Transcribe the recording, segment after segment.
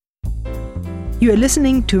You are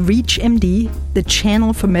listening to ReachMD, the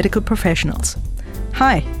channel for medical professionals.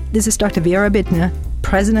 Hi, this is Dr. Vera Bittner,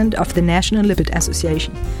 President of the National Lipid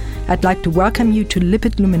Association. I'd like to welcome you to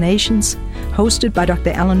Lipid Luminations, hosted by Dr.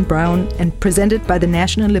 Alan Brown and presented by the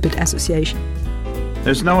National Lipid Association.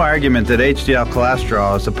 There's no argument that HDL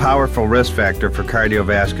cholesterol is a powerful risk factor for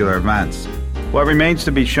cardiovascular events. What remains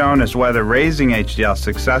to be shown is whether raising HDL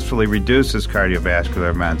successfully reduces cardiovascular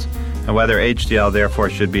events and whether HDL therefore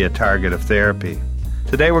should be a target of therapy.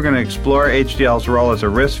 Today we're going to explore HDL's role as a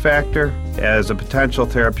risk factor, as a potential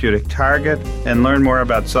therapeutic target, and learn more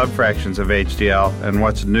about subfractions of HDL and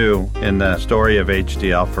what's new in the story of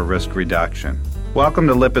HDL for risk reduction. Welcome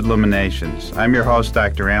to Lipid Luminations. I'm your host,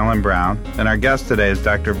 Dr. Alan Brown, and our guest today is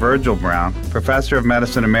Dr. Virgil Brown, Professor of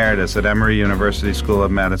Medicine Emeritus at Emory University School of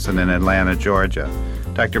Medicine in Atlanta, Georgia.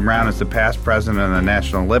 Dr. Brown is the past president of the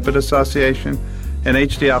National Lipid Association, and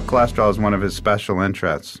HDL cholesterol is one of his special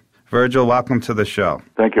interests. Virgil, welcome to the show.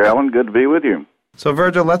 Thank you, Alan. Good to be with you. So,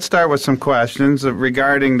 Virgil, let's start with some questions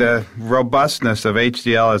regarding the robustness of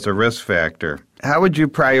HDL as a risk factor. How would you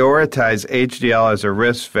prioritize HDL as a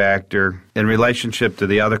risk factor in relationship to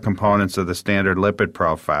the other components of the standard lipid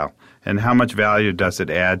profile? And how much value does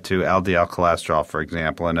it add to LDL cholesterol, for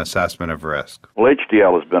example, in assessment of risk? Well,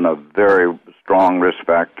 HDL has been a very strong risk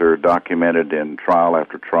factor documented in trial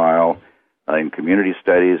after trial, in community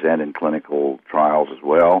studies and in clinical trials as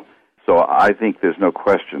well. So I think there's no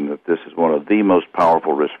question that this is one of the most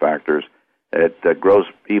powerful risk factors. It grows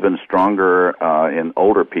even stronger in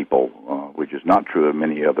older people, which is not true of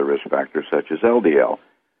many other risk factors such as LDL.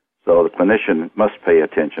 So the clinician must pay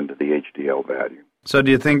attention to the HDL value. So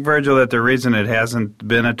do you think, Virgil, that the reason it hasn't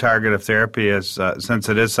been a target of therapy is, since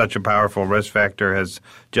it is such a powerful risk factor, has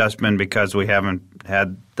just been because we haven't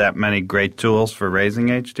had that many great tools for raising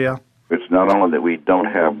HDL? It's not only that we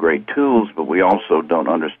don't have great tools, but we also don't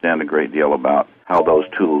understand a great deal about how those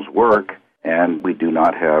tools work, and we do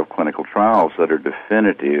not have clinical trials that are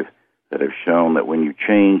definitive that have shown that when you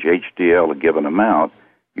change HDL a given amount,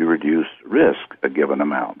 you reduce risk a given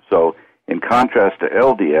amount. So in contrast to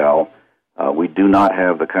LDL, we do not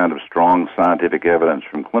have the kind of strong scientific evidence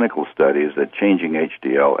from clinical studies that changing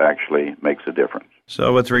HDL actually makes a difference.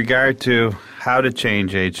 So with regard to how to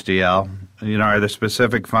change HDL, are there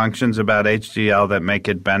specific functions about HDL that make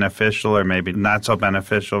it beneficial or maybe not so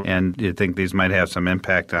beneficial? And do you think these might have some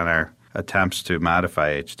impact on our attempts to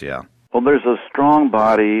modify HDL? Well, there's a strong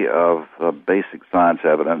body of basic science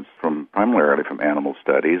evidence primarily from animal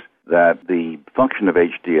studies that the function of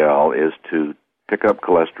HDL is to pick up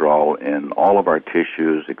cholesterol in all of our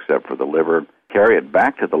tissues except for the liver, carry it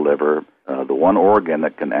back to the liver, the one organ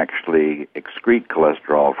that can actually excrete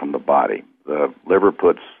cholesterol from the body. The liver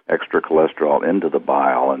puts extra cholesterol into the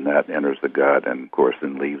bile, and that enters the gut and, of course,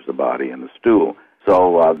 then leaves the body in the stool.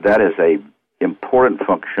 So that is an important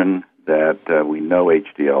function that we know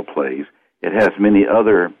HDL plays. It has many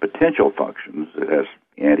other potential functions. It has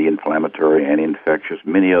anti-inflammatory, anti-infectious,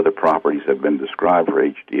 many other properties have been described for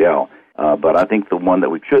HDL. But I think the one that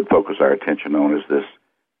we should focus our attention on is this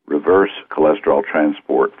reverse cholesterol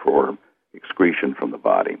transport for excretion from the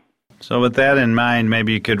body. So with that in mind,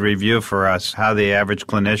 maybe you could review for us how the average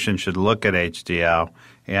clinician should look at HDL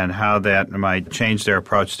and how that might change their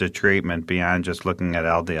approach to treatment beyond just looking at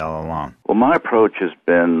LDL alone. Well, my approach has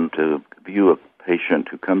been to view a patient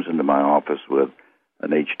who comes into my office with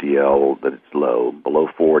an HDL that it's low, below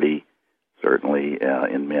 40, certainly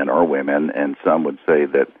in men or women, and some would say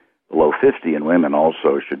that below 50 in women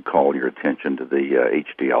also should call your attention to the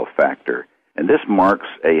HDL factor. And this marks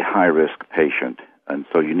a high-risk patient. And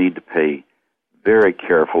so you need to pay very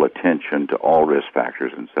careful attention to all risk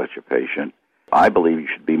factors in such a patient. I believe you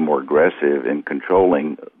should be more aggressive in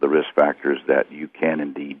controlling the risk factors that you can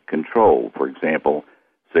indeed control. For example,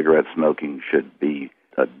 cigarette smoking should be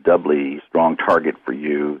a doubly strong target for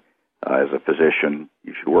you as a physician.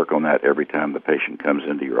 You should work on that every time the patient comes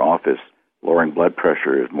into your office. Lowering blood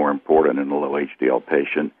pressure is more important in a low HDL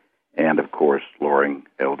patient. And, of course, lowering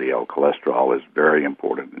LDL cholesterol is very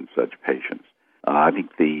important in such patients. I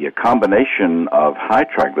think the combination of high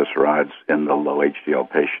triglycerides in the low HDL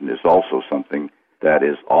patient is also something that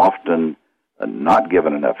is often not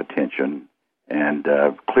given enough attention and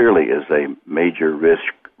clearly is a major risk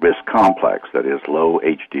complex, that is low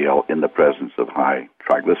HDL in the presence of high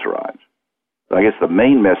triglycerides. So I guess the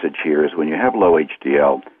main message here is when you have low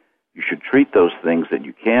HDL, you should treat those things that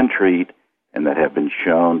you can treat and that have been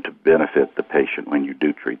shown to benefit the patient when you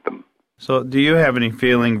do treat them. So do you have any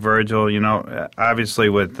feeling, Virgil, obviously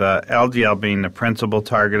with LDL being the principal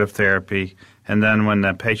target of therapy, and then when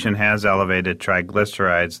the patient has elevated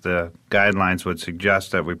triglycerides, the guidelines would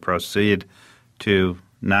suggest that we proceed to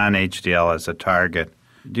non-HDL as a target.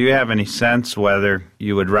 Do you have any sense whether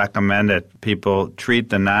you would recommend that people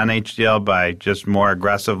treat the non-HDL by just more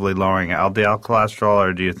aggressively lowering LDL cholesterol,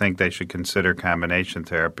 or do you think they should consider combination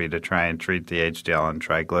therapy to try and treat the HDL and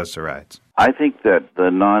triglycerides? I think that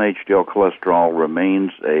the non-HDL cholesterol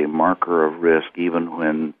remains a marker of risk even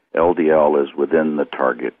when LDL is within the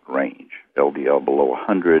target range. LDL below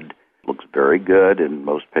 100 looks very good in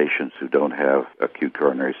most patients who don't have acute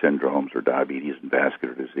coronary syndromes or diabetes and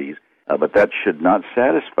vascular disease. But that should not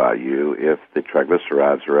satisfy you if the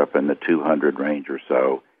triglycerides are up in the 200 range or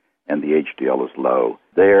so and the HDL is low.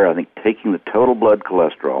 There, I think taking the total blood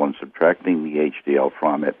cholesterol and subtracting the HDL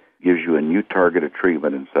from it gives you a new target of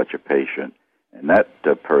treatment in such a patient. And that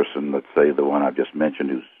person, let's say the one I've just mentioned,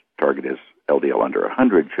 whose target is LDL under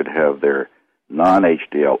 100, should have their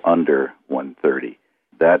non-HDL under 130.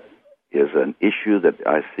 That is an issue that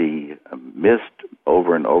I see missed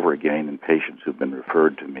over and over again in patients who've been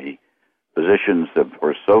referred to me. Physicians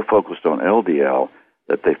are so focused on LDL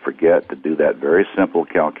that they forget to do that very simple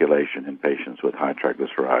calculation in patients with high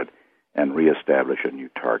triglyceride and reestablish a new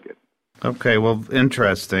target. Okay, well,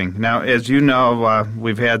 interesting. Now, as you know,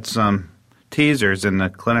 we've had some teasers in the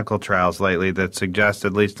clinical trials lately that suggest,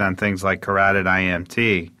 at least on things like carotid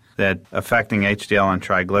IMT, that affecting HDL and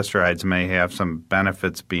triglycerides may have some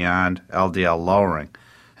benefits beyond LDL lowering,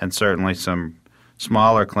 and certainly some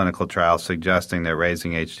smaller clinical trials suggesting that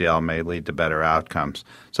raising HDL may lead to better outcomes.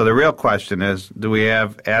 So the real question is, do we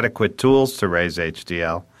have adequate tools to raise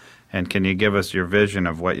HDL? And can you give us your vision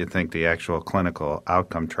of what you think the actual clinical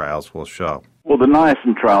outcome trials will show? Well, the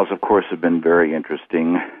niacin trials, of course, have been very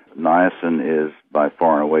interesting. Niacin is by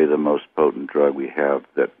far and away the most potent drug we have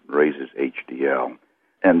that raises HDL.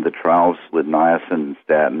 And the trials with niacin and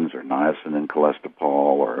statins or niacin and cholesterol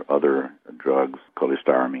or other drugs,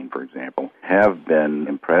 cholestyramine, for example, have been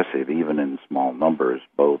impressive even in small numbers,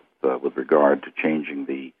 both with regard to changing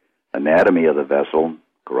the anatomy of the vessel,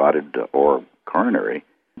 carotid or coronary,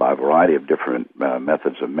 by a variety of different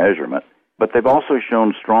methods of measurement. But they've also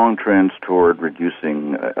shown strong trends toward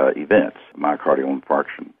reducing events, myocardial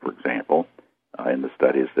infarction, for example, in the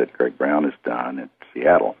studies that Greg Brown has done at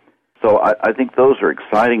Seattle. So I think those are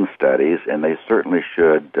exciting studies, and they certainly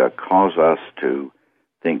should cause us to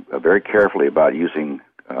think very carefully about using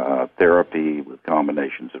therapy with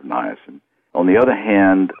combinations of niacin. On the other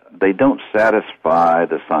hand, they don't satisfy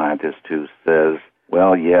the scientist who says,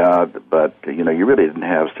 well, yeah, but you really didn't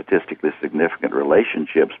have statistically significant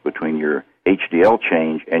relationships between your HDL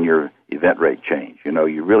change and your event rate change.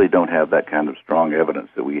 You really don't have that kind of strong evidence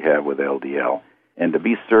that we have with LDL. And to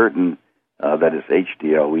be certain that it's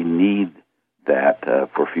HDL, we need that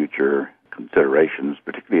for future considerations,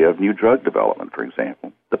 particularly of new drug development, for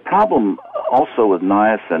example. The problem also with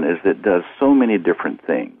niacin is that it does so many different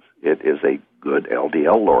things. It is a good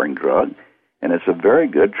LDL-lowering drug, and it's a very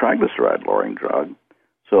good triglyceride-lowering drug.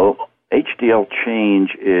 So HDL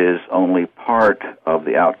change is only part of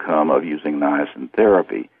the outcome of using niacin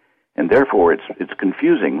therapy, and therefore it's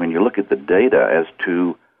confusing when you look at the data as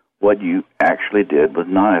to what you actually did with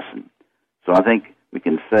niacin. So I think we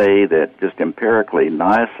can say that just empirically,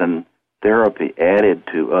 niacin therapy added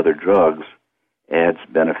to other drugs adds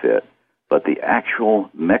benefit, but the actual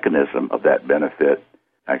mechanism of that benefit,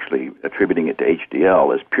 actually attributing it to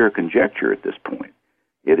HDL, is pure conjecture at this point.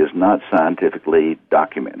 It is not scientifically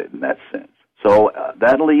documented in that sense. So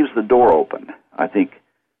that leaves the door open. I think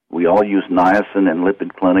we all use niacin in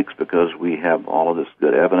lipid clinics because we have all of this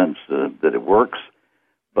good evidence that it works,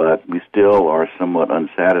 but we still are somewhat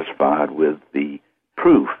unsatisfied with the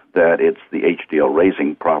proof that it's the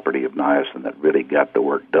HDL-raising property of niacin that really got the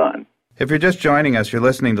work done. If you're just joining us, you're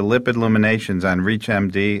listening to Lipid Illuminations on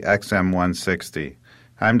ReachMD XM160.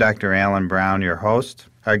 I'm Dr. Alan Brown, your host.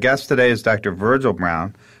 Our guest today is Dr. Virgil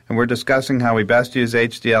Brown, and we're discussing how we best use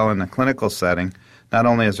HDL in the clinical setting, not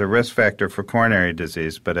only as a risk factor for coronary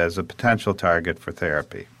disease, but as a potential target for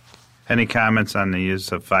therapy. Any comments on the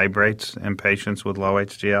use of fibrates in patients with low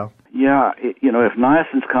HDL? Yeah, if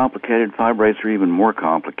niacin's complicated, fibrates are even more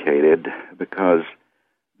complicated because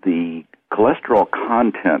the cholesterol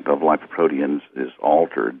content of lipoproteins is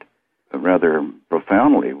altered rather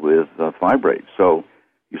profoundly with fibrates. So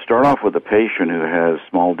you start off with a patient who has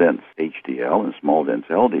small dense HDL and small dense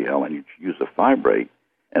LDL, and you use a fibrate,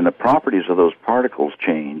 and the properties of those particles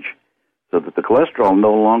change so that the cholesterol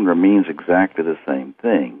no longer means exactly the same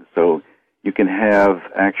thing. So you can have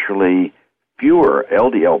actually fewer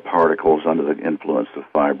LDL particles under the influence of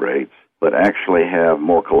fibrates, but actually have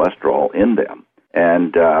more cholesterol in them.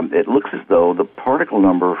 And it looks as though the particle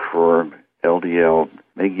number for LDL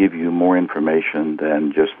may give you more information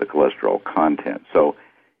than just the cholesterol content. So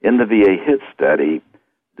in the VA HIT study,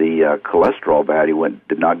 the cholesterol value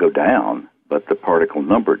did not go down, but the particle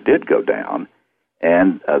number did go down,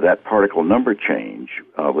 and that particle number change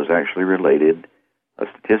was actually related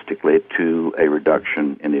statistically to a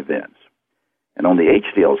reduction in events. And on the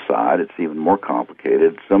HDL side, it's even more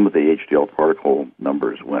complicated. Some of the HDL particle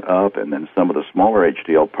numbers went up, and then some of the smaller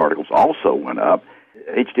HDL particles also went up.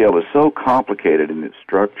 HDL is so complicated in its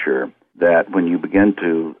structure that when you begin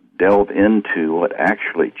to delve into what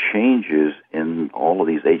actually changes in all of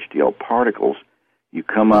these HDL particles, you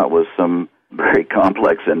come out with some very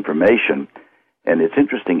complex information. And it's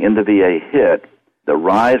interesting, in the VA HIT, the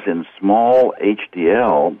rise in small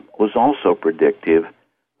HDL was also predictive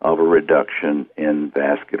of a reduction in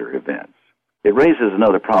vascular events. It raises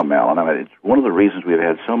another problem, Alan. I mean, it's one of the reasons we've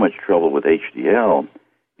had so much trouble with HDL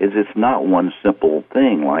is it's not one simple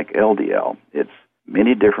thing like LDL. It's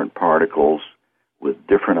many different particles with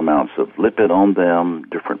different amounts of lipid on them,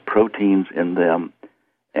 different proteins in them,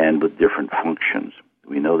 and with different functions.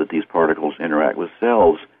 We know that these particles interact with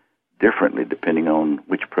cells differently depending on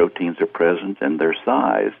which proteins are present and their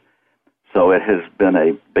size. So it has been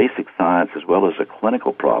a basic science as well as a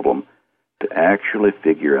clinical problem to actually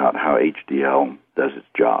figure out how HDL does its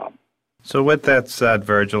job. So with that said,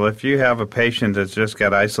 Virgil, if you have a patient that's just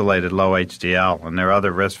got isolated low HDL and their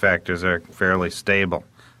other risk factors are fairly stable,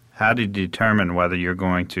 how do you determine whether you're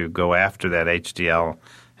going to go after that HDL,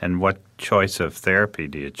 and what choice of therapy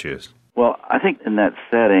do you choose? Well, I think in that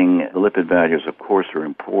setting, the lipid values, of course, are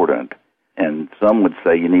important. And some would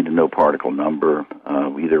say you need to know particle number,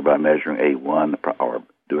 either by measuring A1 or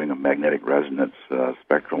doing a magnetic resonance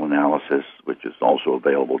spectral analysis, which is also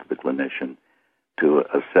available to the clinician to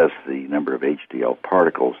assess the number of HDL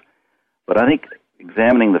particles. But I think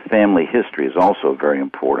examining the family history is also very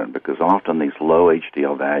important, because often these low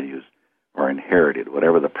HDL values are inherited.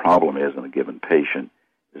 Whatever the problem is in a given patient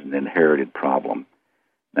is an inherited problem.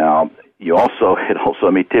 Now, it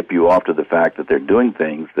also may tip you off to the fact that they're doing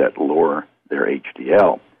things that lower their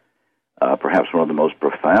HDL. Perhaps one of the most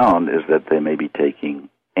profound is that they may be taking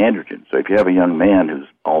androgen. So if you have a young man who's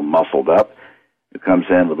all muscled up, who comes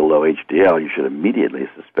in with a low HDL, you should immediately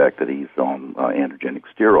suspect that he's on androgenic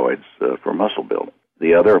steroids for muscle building.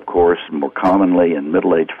 The other, of course, more commonly in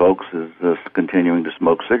middle-aged folks, is continuing to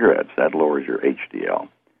smoke cigarettes. That lowers your HDL.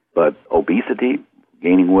 But obesity,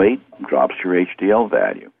 gaining weight, drops your HDL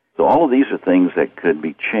value. So all of these are things that could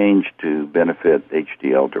be changed to benefit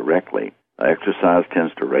HDL directly. Exercise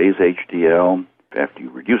tends to raise HDL. After you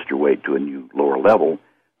reduced your weight to a new lower level,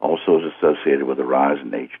 also is associated with a rise in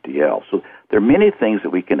HDL. So there are many things that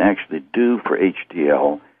we can actually do for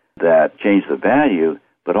HDL that change the value,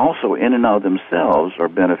 but also in and of themselves are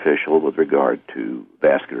beneficial with regard to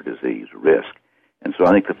vascular disease risk. And so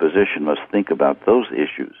I think the physician must think about those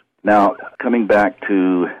issues. Now, coming back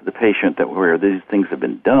to the patient where these things have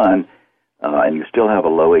been done, and you still have a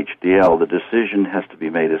low HDL, the decision has to be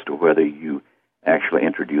made as to whether you actually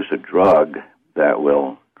introduce a drug that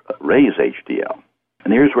will raise HDL.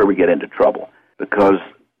 And here's where we get into trouble, because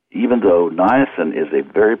even though niacin is a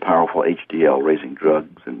very powerful HDL-raising drug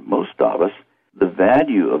in most of us, the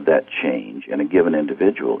value of that change in a given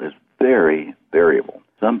individual is very variable.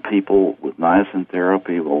 Some people with niacin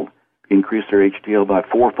therapy will increase their HDL by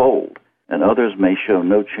 4-fold, and others may show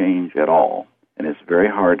no change at all. And it's very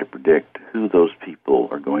hard to predict who those people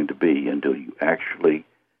are going to be until you actually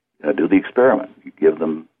do the experiment. You give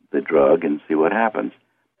them the drug and see what happens.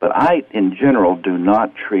 But I, in general, do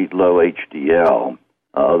not treat low HDL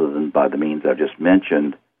other than by the means I've just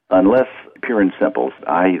mentioned, unless, pure and simple,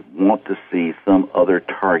 I want to see some other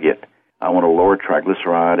target. I want to lower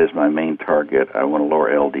triglyceride as my main target. I want to lower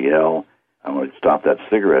LDL. I want to stop that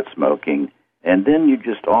cigarette smoking. And then you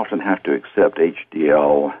just often have to accept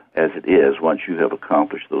HDL as it is once you have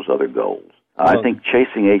accomplished those other goals. I think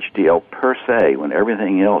chasing HDL per se, when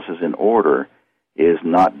everything else is in order, is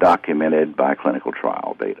not documented by clinical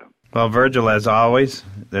trial data. Well, Virgil, as always,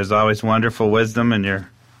 there's always wonderful wisdom in your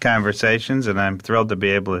conversations, and I'm thrilled to be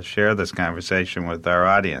able to share this conversation with our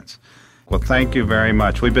audience. Well, thank you very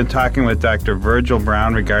much. We've been talking with Dr. Virgil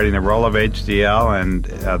Brown regarding the role of HDL and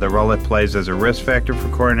the role it plays as a risk factor for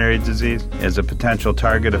coronary disease, as a potential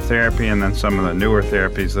target of therapy, and then some of the newer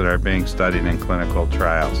therapies that are being studied in clinical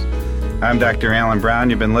trials. I'm Dr. Alan Brown.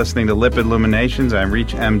 You've been listening to Lipid Illuminations on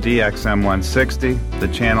ReachMD XM160, the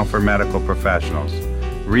channel for medical professionals.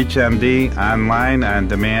 ReachMD, online, on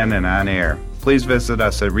demand, and on air. Please visit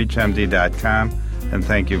us at reachmd.com, and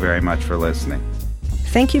thank you very much for listening.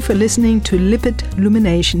 Thank you for listening to Lipid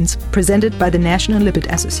Illuminations, presented by the National Lipid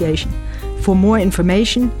Association. For more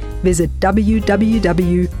information, visit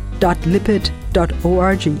www.lipid.org.